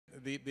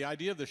the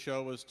idea of the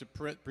show was to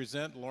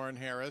present Lawren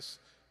Harris.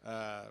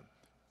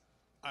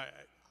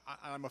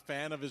 I'm a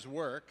fan of his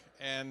work,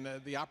 and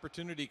the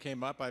opportunity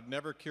came up. I've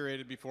never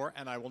curated before,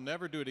 and I will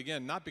never do it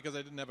again, not because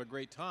I didn't have a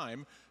great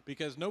time,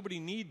 because nobody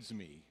needs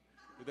me.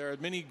 There are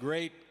many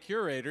great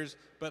curators,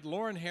 but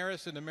Lawren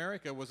Harris in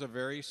America was a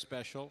very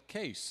special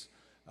case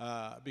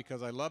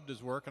because I loved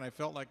his work, and I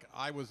felt like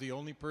I was the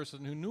only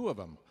person who knew of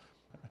him,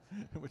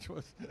 which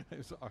was,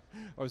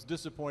 I was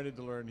disappointed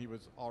to learn he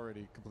was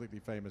already completely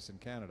famous in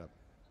Canada.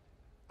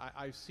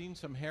 I've seen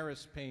some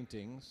Harris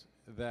paintings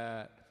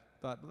that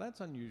thought, well,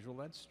 that's unusual,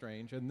 that's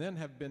strange, and then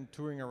have been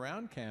touring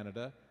around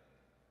Canada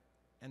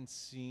and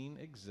seen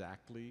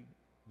exactly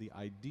the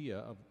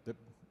idea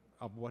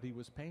of what he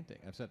was painting.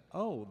 I've said,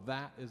 oh,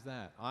 that is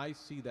that. I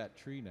see that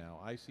tree now.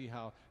 I see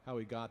how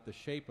he got the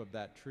shape of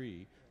that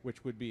tree,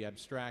 which would be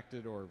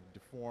abstracted or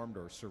deformed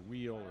or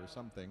surreal or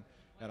something,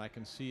 and I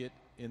can see it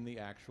in the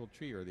actual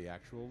tree or the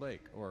actual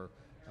lake or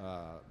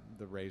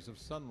the rays of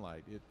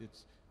sunlight.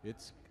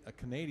 It's a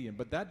Canadian,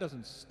 but that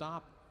doesn't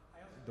stop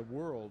the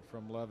world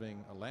from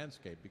loving a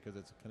landscape because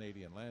it's a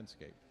Canadian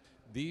landscape.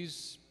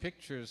 These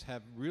pictures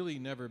have really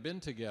never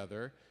been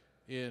together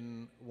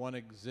in one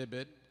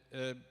exhibit,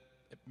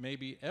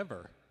 maybe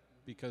ever,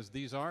 because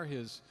these are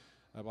his,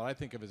 what I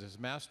think of as his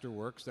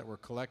masterworks that were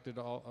collected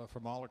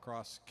from all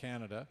across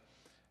Canada,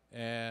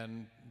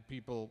 and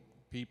people,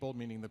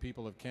 meaning the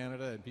people of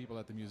Canada and people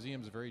at the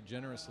museums, very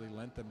generously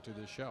lent them to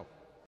this show.